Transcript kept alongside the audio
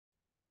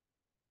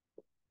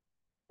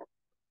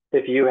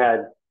if you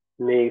had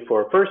me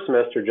for first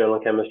semester general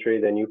chemistry,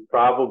 then you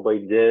probably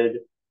did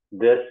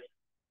this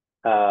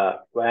as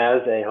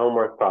a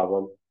homework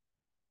problem.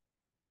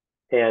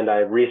 And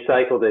I've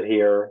recycled it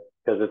here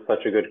because it's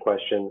such a good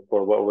question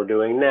for what we're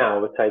doing now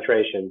with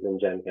titrations in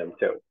Gen Chem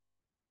 2. It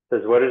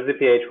says, what is the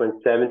pH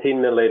when 17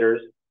 milliliters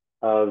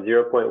of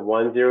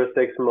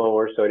 0.106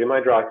 molar sodium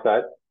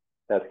hydroxide,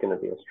 that's going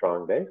to be a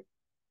strong base,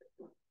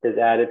 is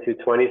added to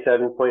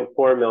 27.4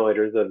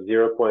 milliliters of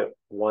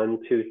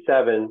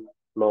 0.127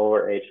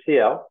 molar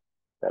HCl,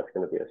 that's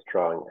going to be a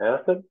strong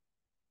acid.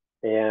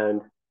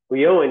 And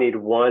we only need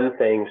one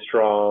thing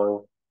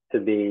strong to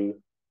be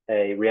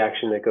a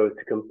reaction that goes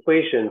to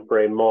completion for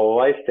a mole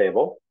lyse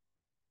table.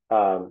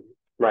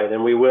 Right,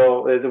 and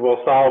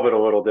we'll solve it a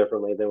little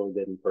differently than we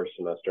did in first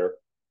semester.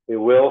 We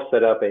will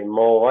set up a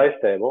mole lyse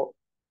table.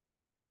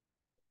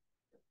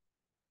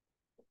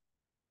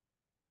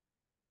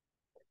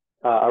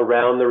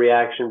 Around the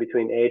reaction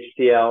between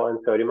HCl and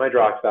sodium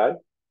hydroxide.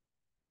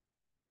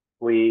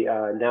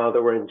 Now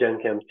that we're in Gen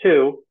Chem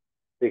 2,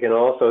 we can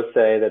also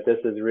say that this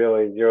is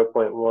really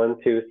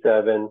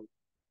 0.127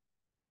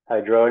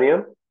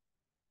 hydronium,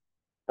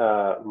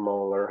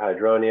 molar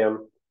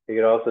hydronium. You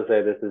could also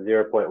say this is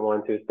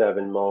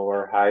 0.127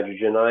 molar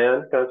hydrogen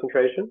ion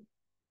concentration.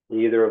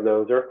 Either of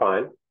those are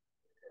fine.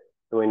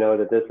 And we know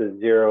that this is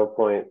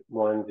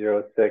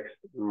 0.106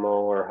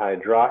 molar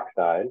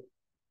hydroxide.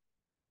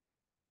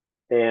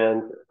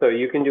 And so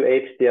you can do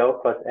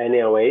HCl plus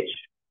NaOH,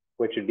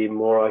 which would be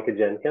more like a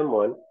Gen Chem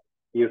 1.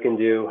 You can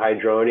do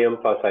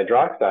hydronium plus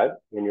hydroxide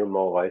in your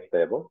mole lyse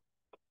table.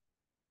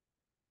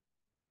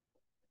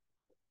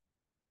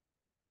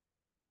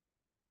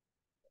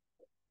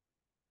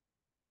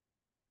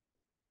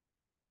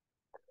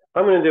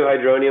 I'm going to do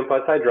hydronium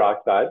plus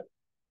hydroxide,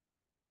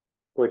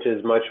 which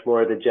is much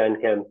more the Gen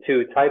Chem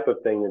 2 type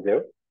of thing to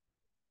do.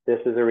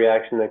 This is a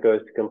reaction that goes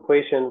to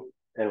completion,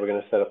 and we're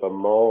going to set up a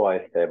mole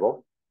lyse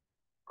table.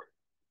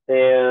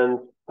 And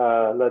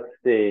let's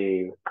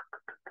see,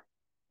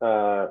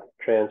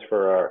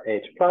 transfer our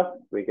H plus,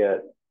 we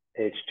get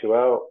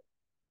H2O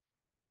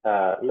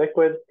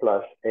liquid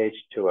plus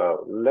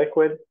H2O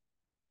liquid.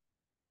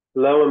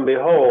 Lo and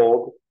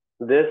behold,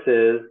 this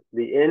is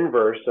the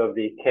inverse of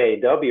the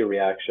KW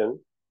reaction.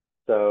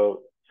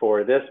 So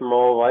for this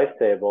mole lyse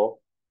table,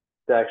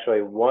 it's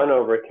actually 1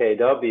 over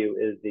KW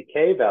is the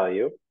K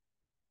value,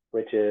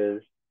 which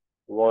is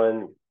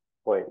 1.0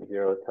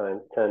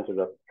 times 10 to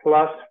the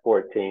plus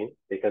 14,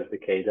 because the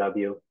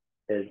KW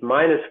is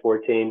minus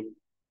 14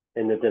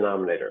 in the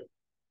denominator.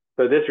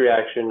 So this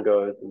reaction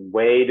goes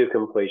way to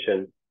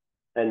completion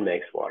and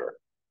makes water.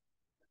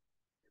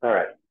 All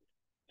right,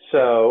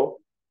 so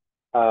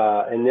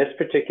in this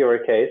particular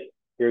case,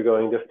 you're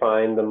going to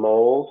find the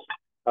moles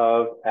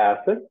of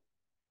acid,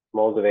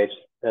 moles of H,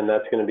 and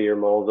that's going to be your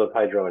moles of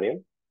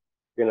hydronium.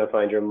 You're going to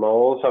find your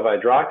moles of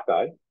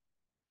hydroxide.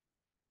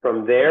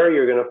 From there,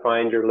 you're going to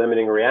find your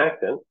limiting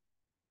reactant.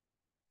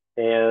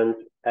 And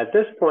at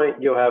this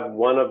point, you'll have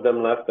one of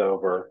them left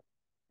over.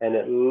 And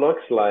it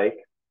looks like,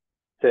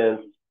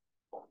 since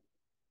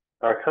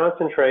our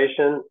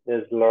concentration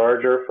is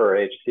larger for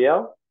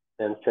HCl,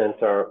 and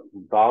since our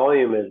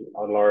volume is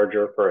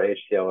larger for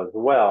HCl as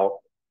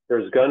well,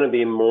 there's going to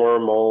be more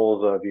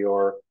moles of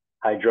your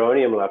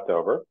hydronium left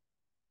over.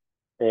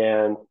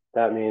 And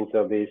that means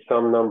there'll be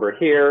some number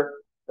here,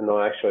 and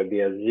there'll actually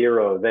be a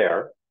 0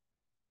 there.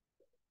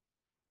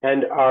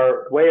 And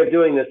our way of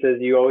doing this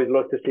is you always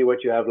look to see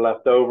what you have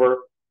left over.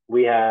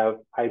 We have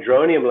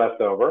hydronium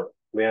left over.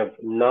 We have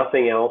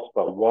nothing else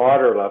but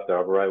water left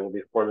over, right? We'll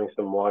be forming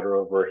some water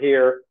over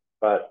here,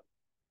 but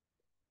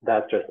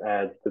that just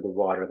adds to the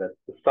water. That's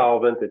the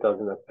solvent. It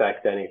doesn't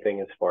affect anything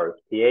as far as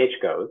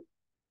pH goes.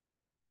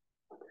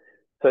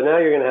 So now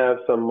you're going to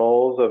have some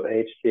moles of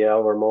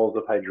HCl or moles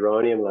of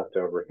hydronium left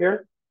over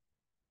here.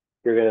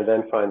 You're going to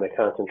then find the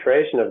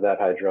concentration of that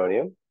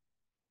hydronium.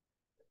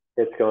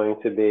 It's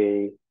going to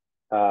be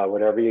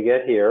whatever you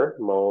get here,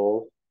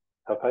 moles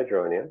of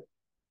hydronium.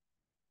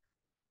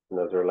 And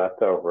those are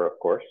left over, of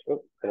course.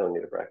 Oops, I don't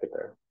need a bracket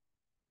there.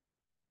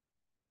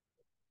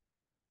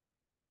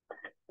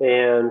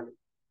 And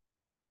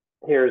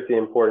here's the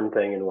important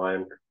thing and why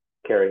I'm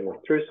carrying this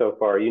through so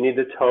far. You need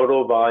the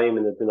total volume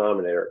in the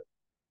denominator.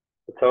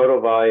 The total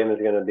volume is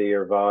going to be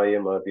your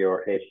volume of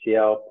your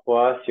HCl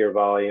plus your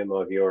volume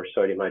of your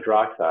sodium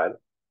hydroxide.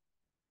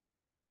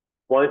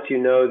 Once you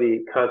know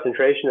the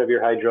concentration of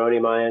your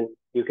hydronium ion,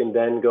 you can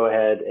then go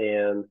ahead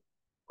and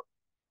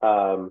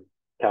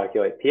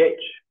calculate pH,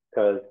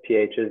 because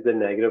pH is the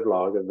negative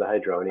log of the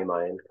hydronium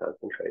ion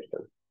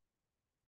concentration.